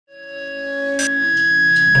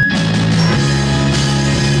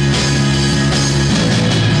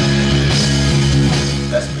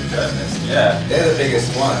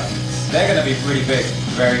They're going to be really big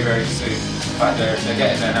very, very soon. In fact, they're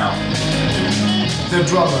getting there now. The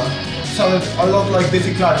drummer sounded a lot like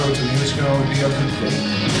Biffy Clyro to me, which can only be a good thing.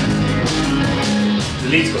 The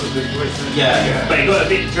lead's got a good voice. Yeah. But he got a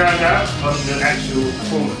bit drowned out on the actual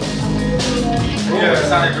performance. Yeah, it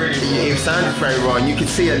sounded really cool. It sounded very well, and you could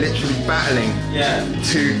see her literally battling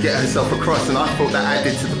to get herself across, and I thought that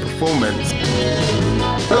added to the performance.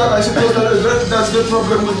 Well, I suppose that's the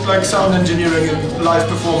problem with like sound engineering and live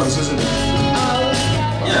performance, isn't it?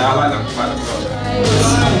 Yeah, I like them.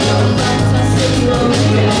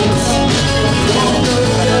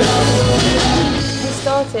 We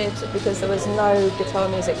started because there was no guitar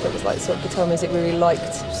music that was like sort of guitar music we really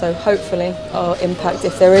liked. So hopefully our impact,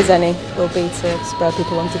 if there is any, will be to spur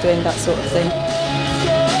people onto doing that sort of thing.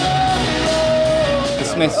 The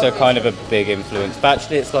Smiths are kind of a big influence, but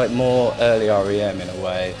actually it's like more early R.E.M. in a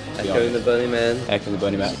way. Echoing the Burning Man. Echoing the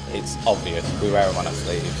Burning Man. It's obvious. We wear them on our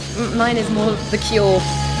sleeves. Mine is more The Cure.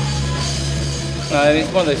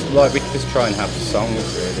 It's one of those, like, we just try and have songs,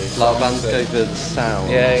 really. A lot of bands go for the sound.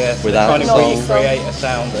 Yeah. So without they kind of recreate a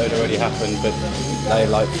sound that had already happened, but they,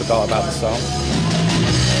 like, forgot about the song.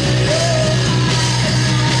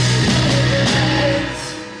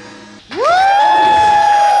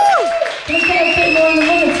 Can we get a bit more on the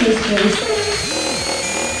monitors, please?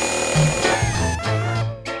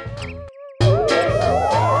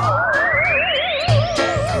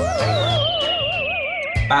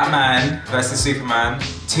 Batman versus Superman,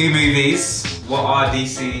 2 movies. What are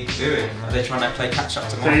DC doing? Are they trying to play catch up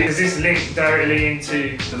to So Marvel? is this linked directly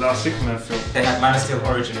into the last Superman film? They had Man of Steel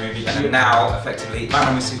origin movie, and then now, effectively,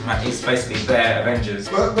 Batman vs Superman is basically their Avengers.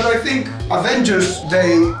 But I think Avengers,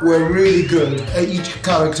 they were really good at each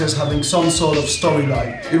characters having some sort of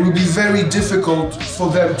storyline. It would be very difficult for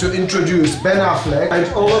them to introduce Ben Affleck and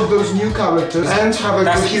all of those new characters and have a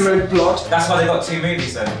coherent plot. That's why they got 2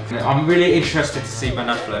 movies then. I'm really interested to see Ben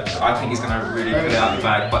Affleck. I think he's going to really put it out of the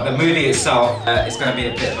bag. But the movie itself, it's going to be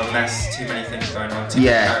a bit of a mess. Too many things going on. Too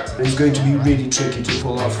many characters. It's going to be really tricky to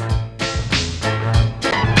pull off.